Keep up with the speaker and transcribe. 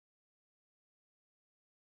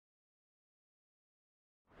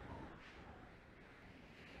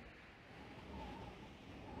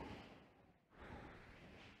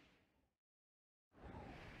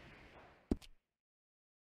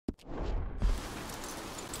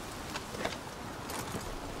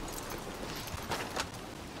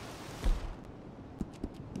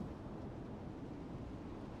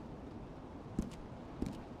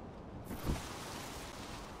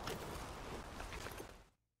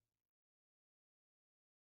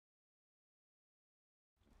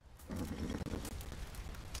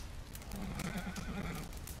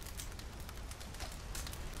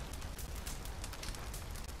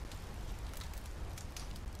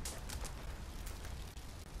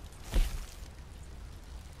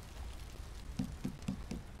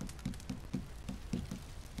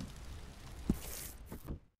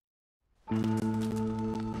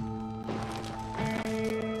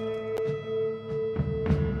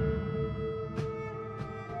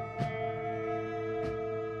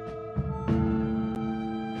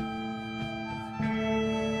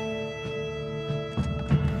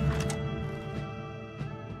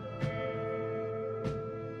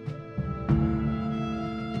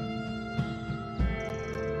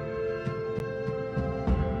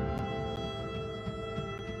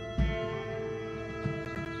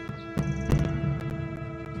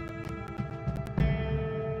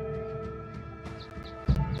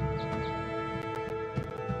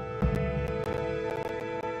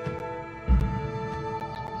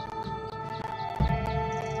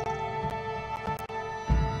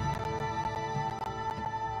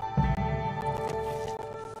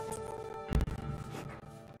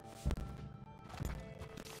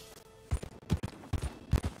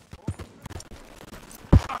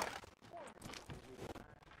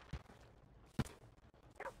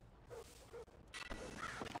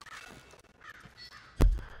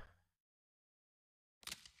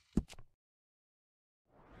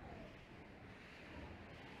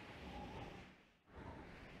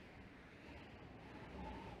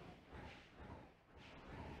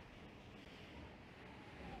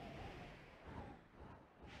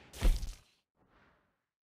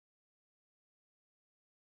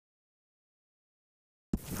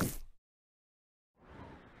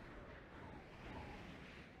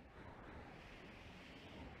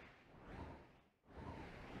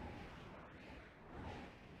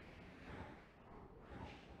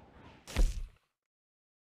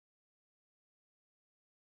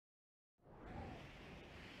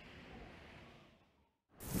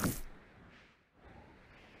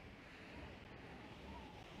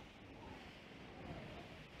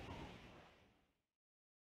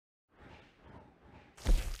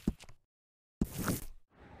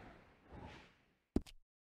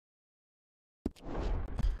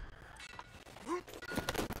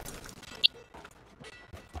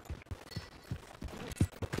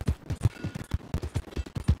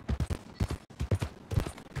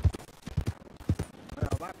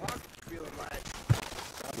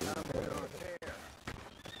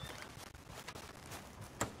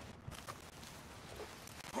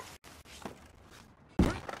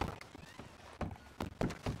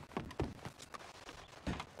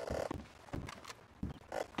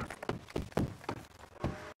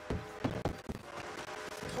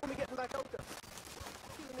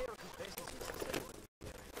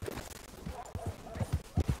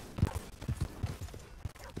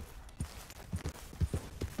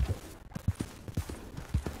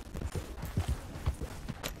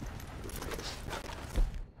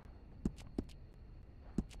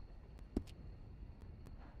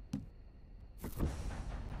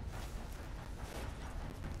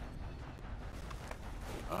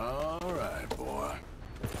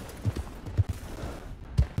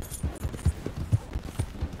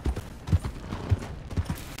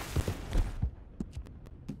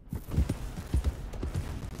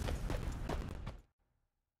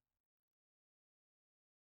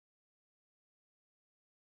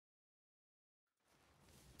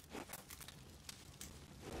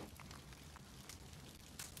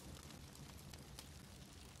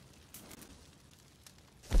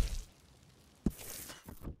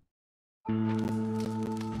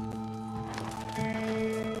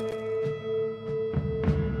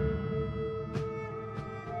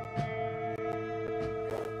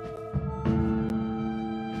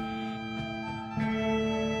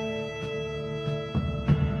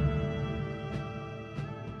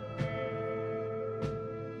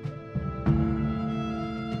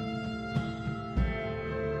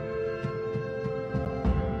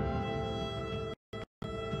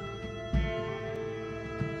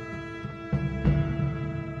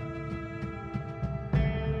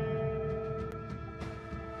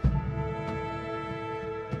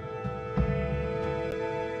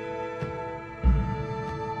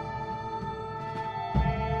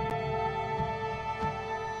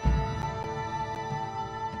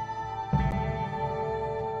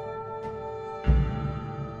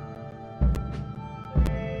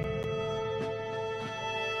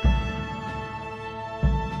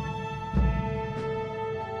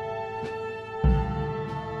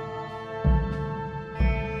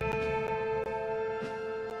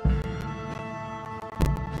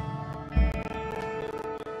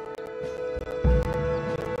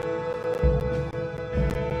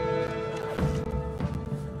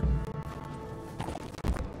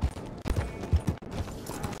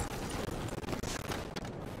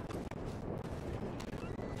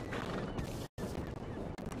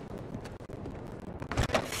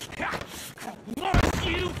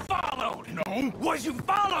alone was you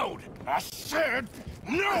followed! I said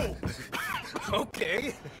no!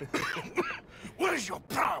 Okay. What is your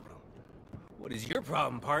problem? What is your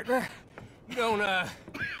problem, partner? You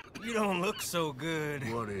don't look so good.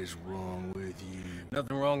 What is wrong with you?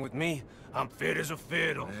 Nothing wrong with me. I'm fit as a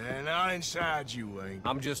fiddle. And not inside you ain't.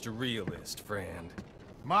 I'm just a realist, friend.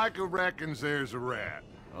 Micah reckons there's a rat.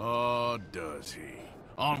 Oh, does he?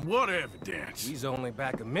 On what evidence? He's only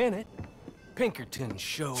back a minute. Pinkerton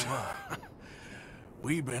show up.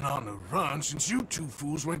 We've been on the run since you two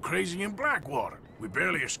fools went crazy in Blackwater. We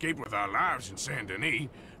barely escaped with our lives in Saint Denis.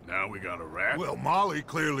 Now we got a rat. Well, Molly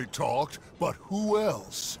clearly talked, but who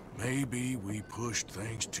else? Maybe we pushed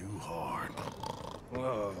things too hard.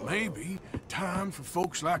 Whoa. Maybe time for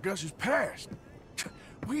folks like us is past.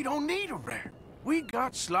 We don't need a rat. We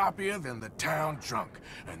got sloppier than the town drunk,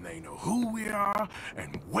 and they know who we are,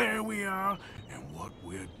 and where we are, and what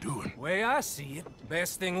we're doing. Way I see it,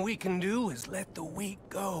 best thing we can do is let the week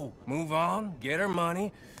go. Move on, get our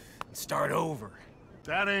money, and start over.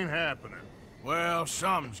 That ain't happening. Well,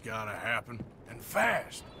 something's gotta happen, and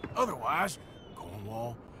fast. Otherwise,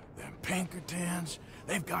 Cornwall, them Pinkertons,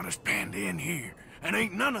 they've got us penned in here, and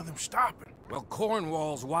ain't none of them stopping. Well,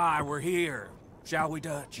 Cornwall's why we're here. Shall we,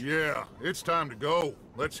 Dutch? Yeah, it's time to go.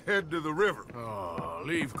 Let's head to the river. Oh,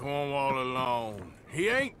 leave Cornwall alone. He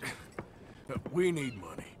ain't... We need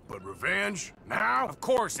money, but revenge, now? Of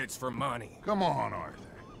course it's for money. Come on, Arthur.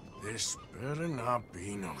 This better not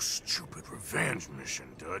be no stupid revenge mission,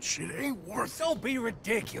 Dutch. It ain't worth it. Don't be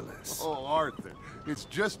ridiculous. Oh, Arthur, it's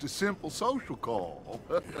just a simple social call.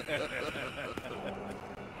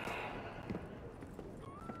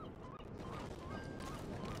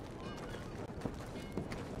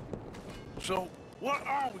 So, what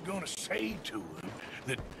are we gonna say to him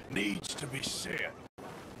that needs to be said?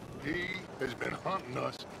 He has been hunting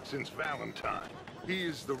us since Valentine. He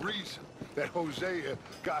is the reason that Hosea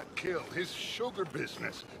got killed. His sugar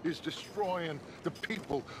business is destroying the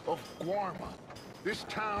people of Guarma. This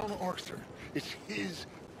town, Arthur, is his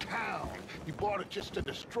town. He bought it just to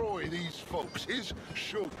destroy these folks. His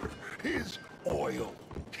sugar, his oil,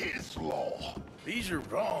 his law. These are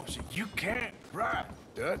wrongs that you can't right,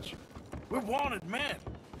 Dutch. We're wanted men.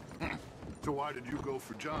 So why did you go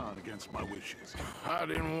for John against my wishes? I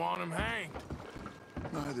didn't want him hanged.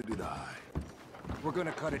 Neither did I. We're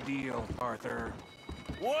gonna cut a deal, Arthur.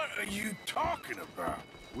 What are you talking about?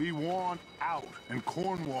 We want out, and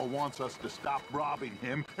Cornwall wants us to stop robbing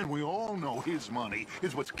him, and we all know his money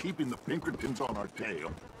is what's keeping the Pinkertons on our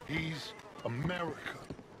tail. He's America,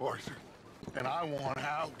 Arthur, and I want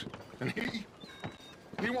out, and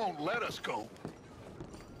he won't let us go.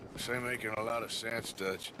 This ain't making a lot of sense,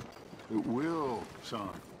 Dutch. It will, son.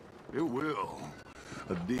 It will.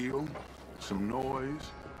 A deal, some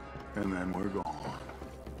noise, and then we're gone.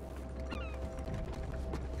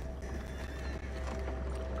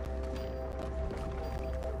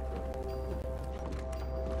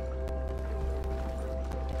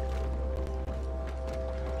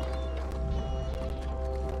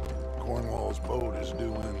 Cornwall's boat is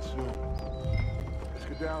due in soon. Let's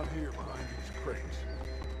get down here behind these crates.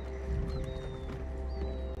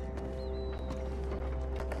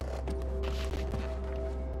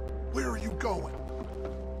 Where are you going?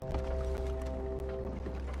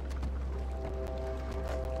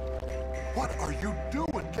 What are you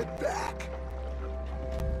doing? Get back!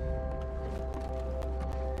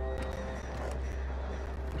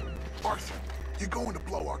 Arthur, you're going to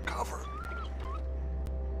blow our cover.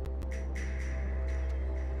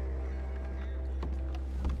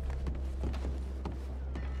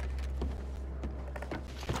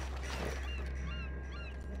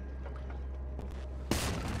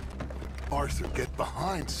 Arthur, get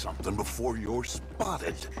behind something before you're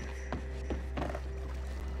spotted.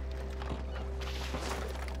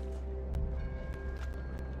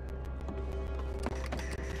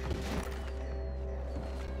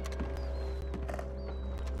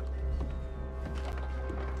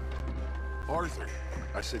 Arthur,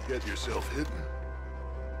 I said get yourself hidden.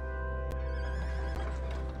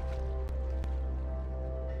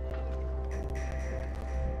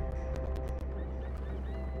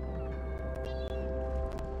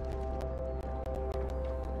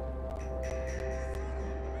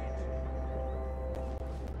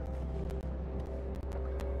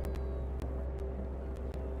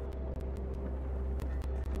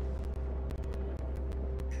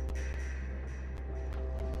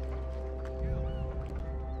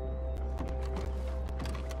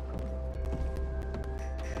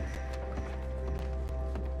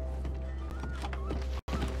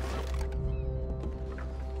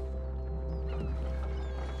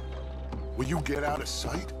 Will you get out of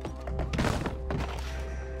sight?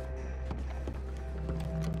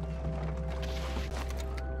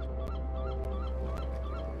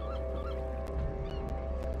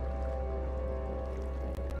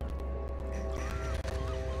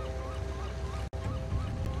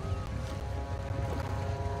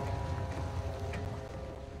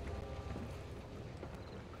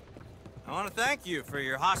 I want to thank you for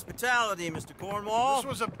your hospitality, Mr. Cornwall. This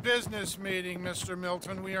was a business meeting, Mr.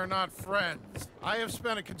 Milton. We are not friends. I have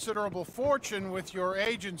spent a considerable fortune with your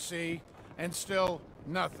agency, and still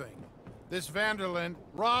nothing. This Vanderlyn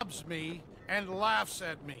robs me and laughs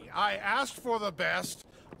at me. I asked for the best.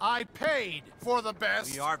 I paid for the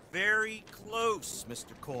best. We are very close,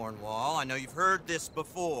 Mr. Cornwall. I know you've heard this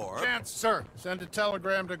before. Chance, sir, send a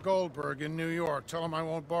telegram to Goldberg in New York. Tell him I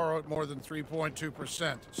won't borrow it more than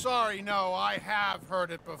 3.2%. Sorry, no, I have heard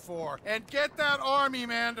it before. And get that army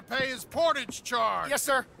man to pay his portage charge. Yes,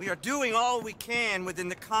 sir. We are doing all we can within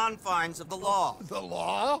the confines of the law. The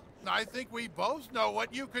law? I think we both know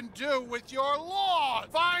what you can do with your law.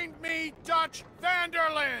 Find me Dutch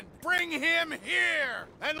Vanderlyn. Bring him here.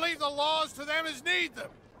 And leave the laws to them as need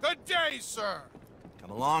them. Good day, sir.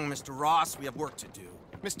 Come along, Mr. Ross. We have work to do.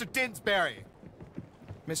 Mr. Didsbury.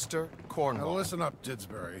 Mr. Cornwall. Now listen up,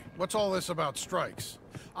 Didsbury. What's all this about strikes?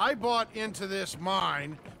 I bought into this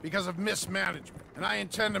mine because of mismanagement, and I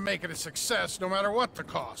intend to make it a success no matter what the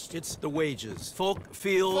cost. It's the wages. Folk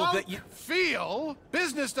feel that you... Feel?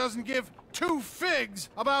 Business doesn't give two figs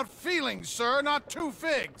about feelings, sir, not two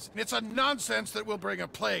figs. It's a nonsense that will bring a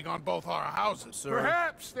plague on both our houses, sir.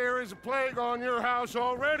 Perhaps there is a plague on your house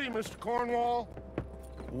already, Mr. Cornwall.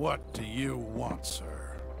 What do you want,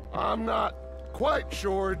 sir? I'm not quite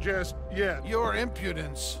sure just yet. Your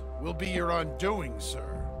impudence will be your undoing, sir.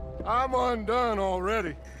 I'm undone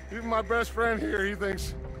already. Even my best friend here, he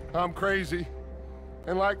thinks I'm crazy.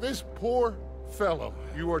 And like this poor fellow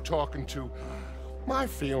you are talking to, my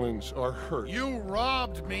feelings are hurt. You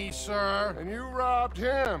robbed me, sir. And you robbed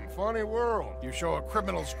him. Funny world. You show a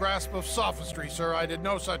criminal's grasp of sophistry, sir. I did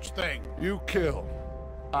no such thing. You kill.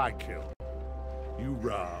 I kill. You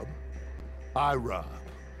rob. I rob.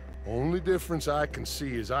 Only difference I can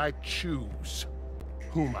see is I choose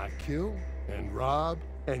whom I kill and rob,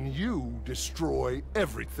 and you destroy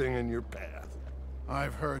everything in your path.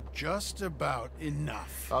 I've heard just about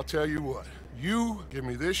enough. I'll tell you what. You give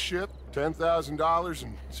me this ship, $10,000,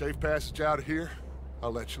 and safe passage out of here,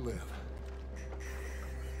 I'll let you live.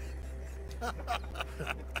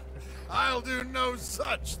 I'll do no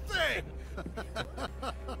such thing.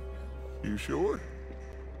 You sure?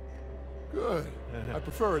 Good. I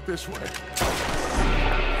prefer it this way.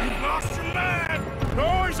 You've lost your man!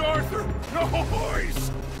 Noise, Arthur!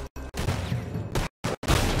 Noise!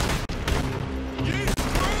 You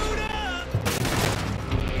screwed up!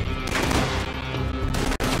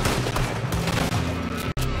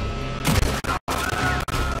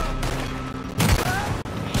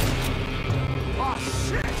 Oh,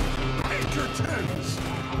 shit! Pinkertons!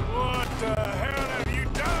 What the hell have you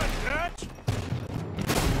done, Dutch?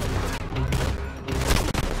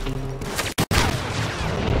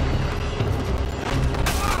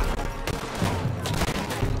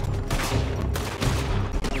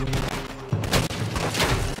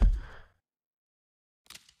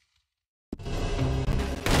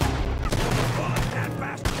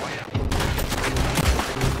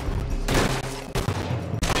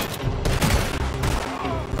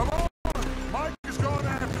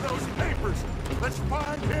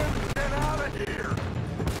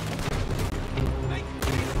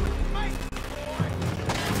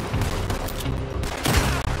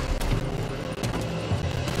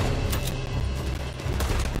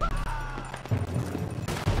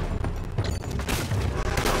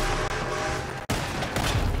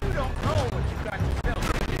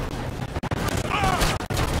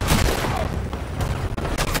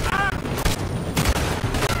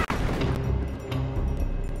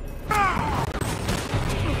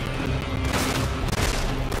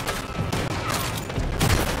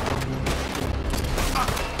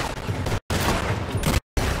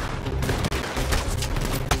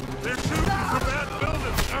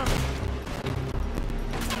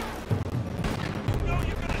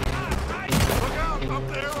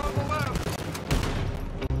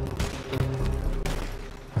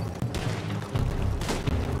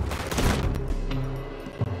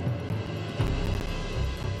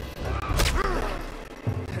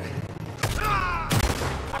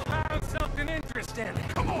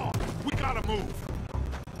 Come on, we gotta move.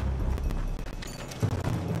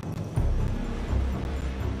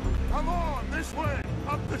 Come on, this way,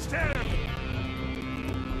 up the stairs.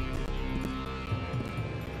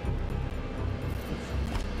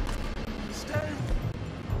 Stay.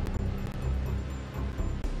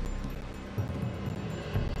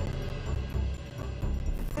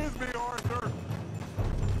 With me, Arthur.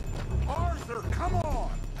 Arthur, come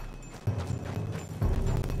on.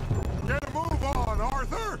 Get a move on,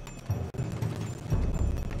 Arthur!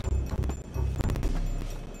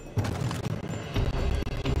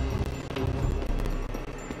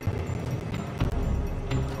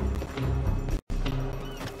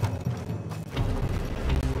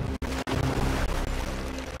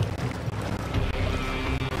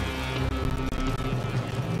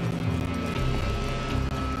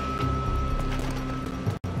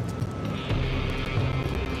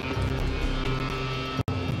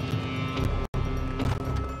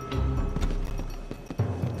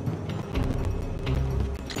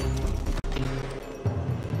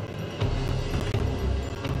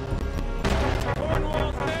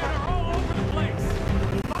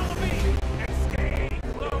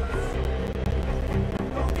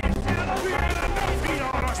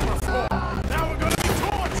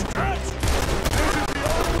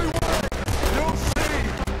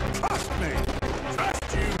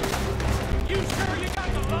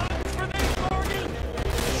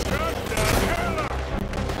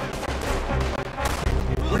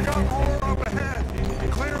 More up ahead.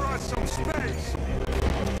 Clear us some space.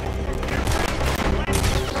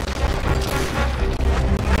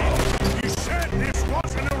 You said this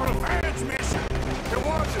wasn't a revenge mission. It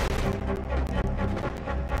wasn't.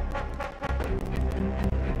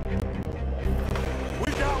 We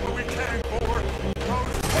got what we came for.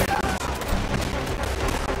 Those pigs.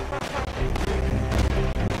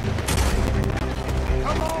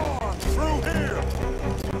 Come on, through here.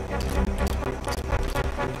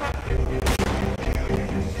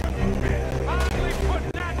 Finally put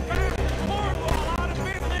that bastard Cornwall out of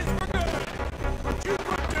business for good! You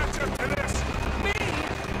put Dutch up to this. Me?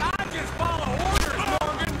 I just follow orders,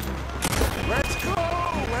 Morgan! Let's go!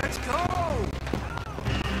 Let's go!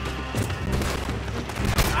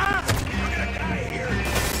 Ah! We're gonna die here!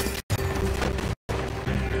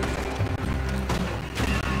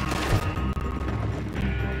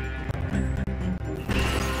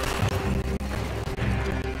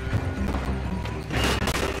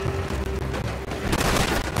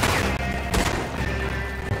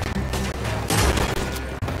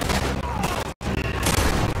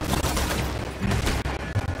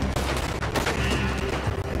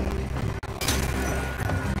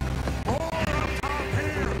 More up top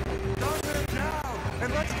here! Gun them down! And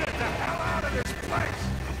let's get the hell out of this place!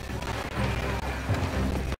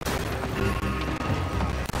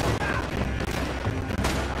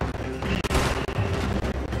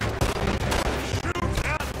 Shoot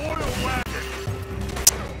that oil wagon!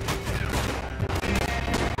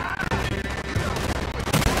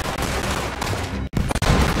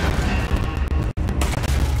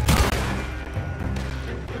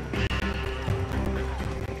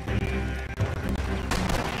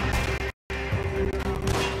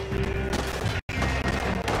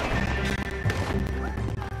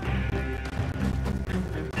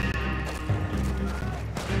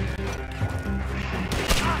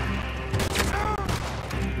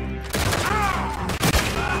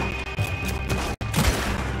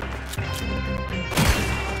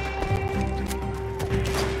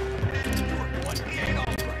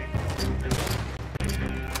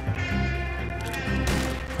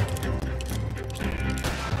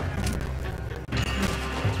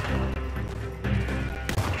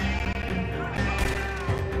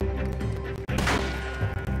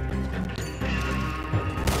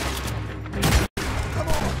 Come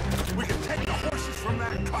on! We can take the horses from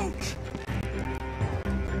that coach!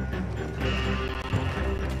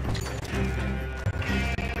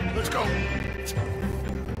 Let's go!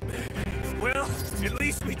 Well, at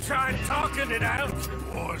least we tried talking it out.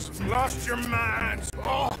 Boys, lost your minds.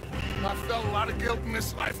 Oh, I felt a lot of guilt in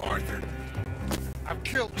this life, Arthur. I've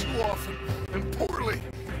killed too often, and poorly.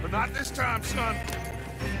 But not this time, son.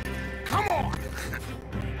 Come on!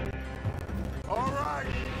 All right,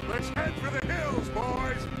 let's head for the hills,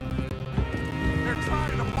 boys. They're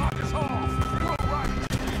trying to block us off. Go right.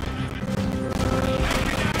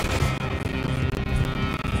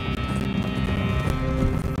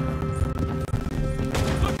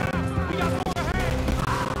 Look out! We got more ahead!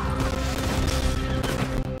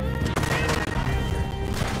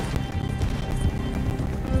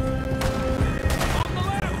 On the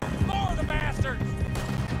left! More of the bastards!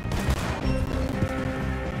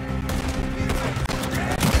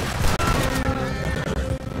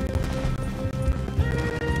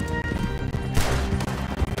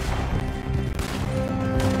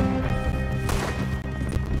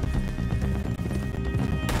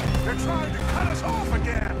 They're trying to cut us off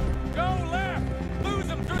again. Go left! Lose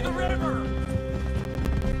them through the river!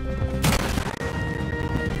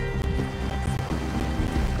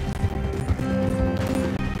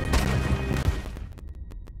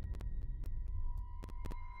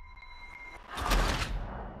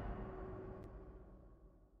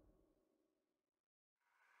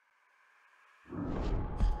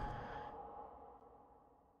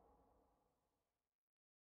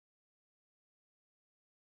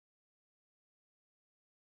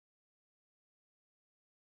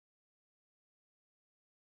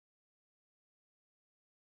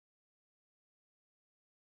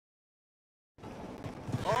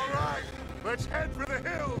 All right, let's head for the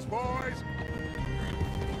hills, boys.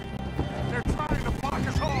 They're trying to block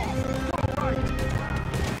us off. Go right.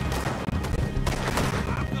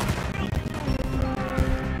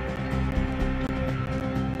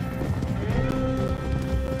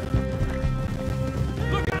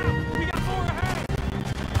 Look out! We got more ahead!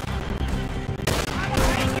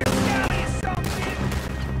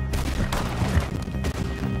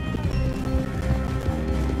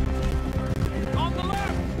 On the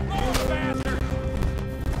left! More bastards!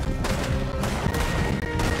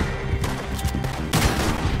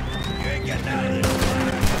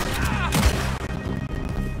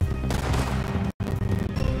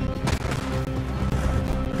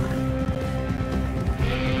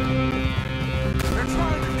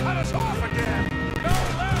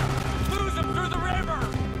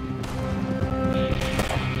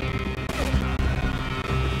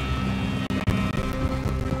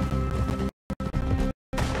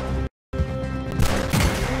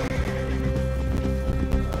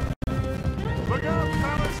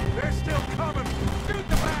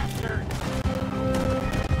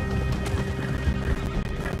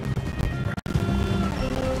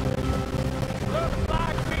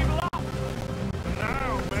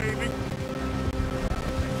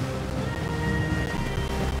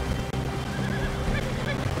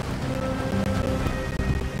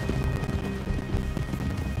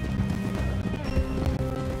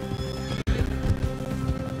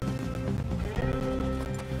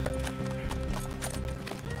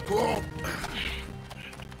 Cornwall.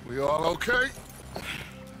 We all okay?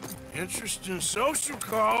 Interesting social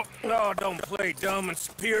call. Oh, don't play dumb and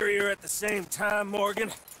superior at the same time,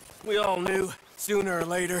 Morgan. We all knew, sooner or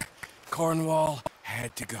later, Cornwall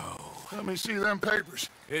had to go. Let me see them papers.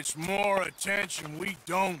 It's more attention we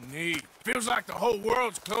don't need. Feels like the whole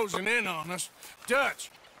world's closing in on us.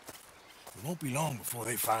 Dutch, it won't be long before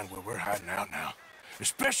they find where we're hiding out now.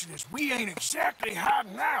 Especially as we ain't exactly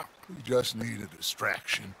hiding out. We just need a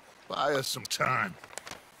distraction. Buy us some time.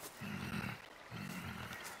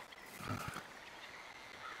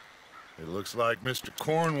 It looks like Mr.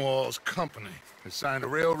 Cornwall's company has signed a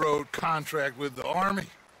railroad contract with the army.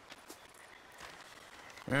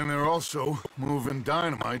 And they're also moving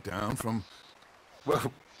dynamite down from,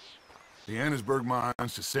 well, the Annesburg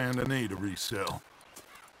mines to Saint Denis to resell.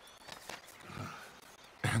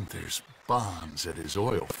 And there's bombs at his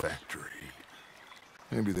oil factory.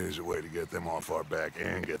 Maybe there's a way to get them off our back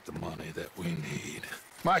and get the money that we need.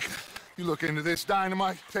 Micah, you look into this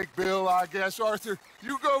dynamite. Take Bill, I guess. Arthur,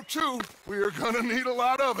 you go too. We are gonna need a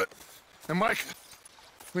lot of it. And Micah,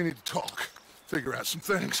 we need to talk. Figure out some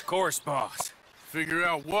things. Of course, boss. Figure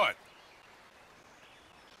out what?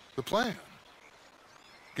 The plan.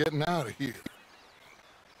 Getting out of here.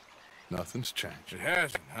 Nothing's changed. It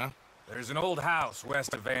hasn't, huh? There's an old house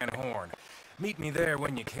west of Van Horn. Meet me there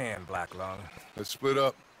when you can, Black Lung. Let's split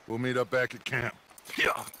up. We'll meet up back at camp.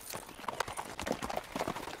 Yeah.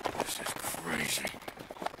 This is crazy.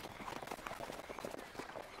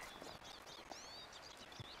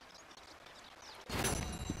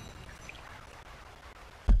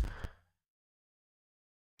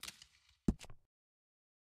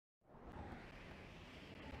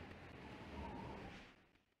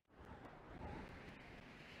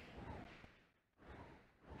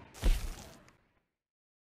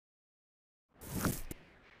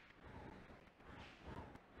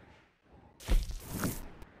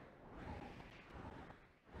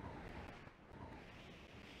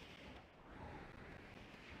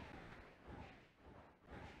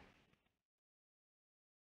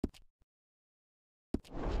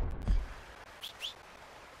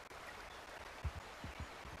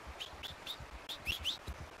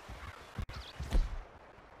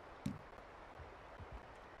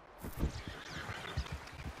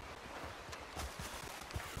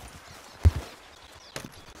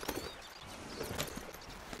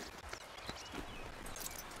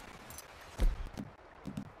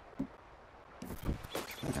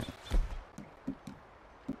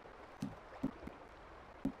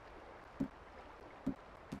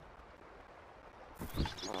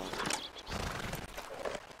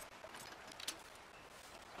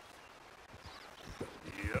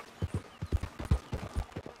 Yep.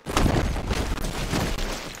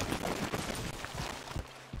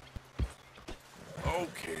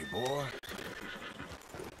 Okay, boy.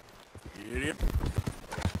 Get it?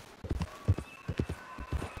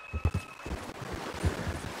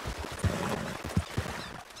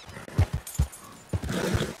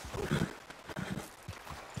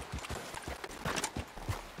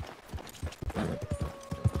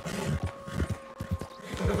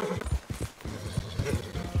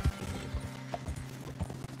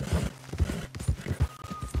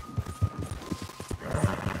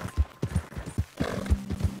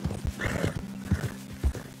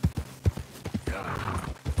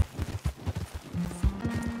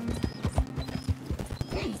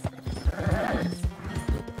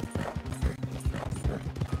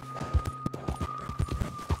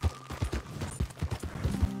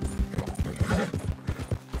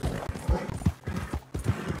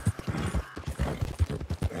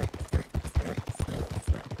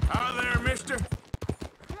 Mister?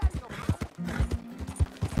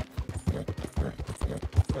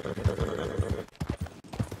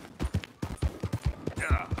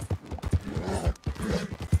 Yeah.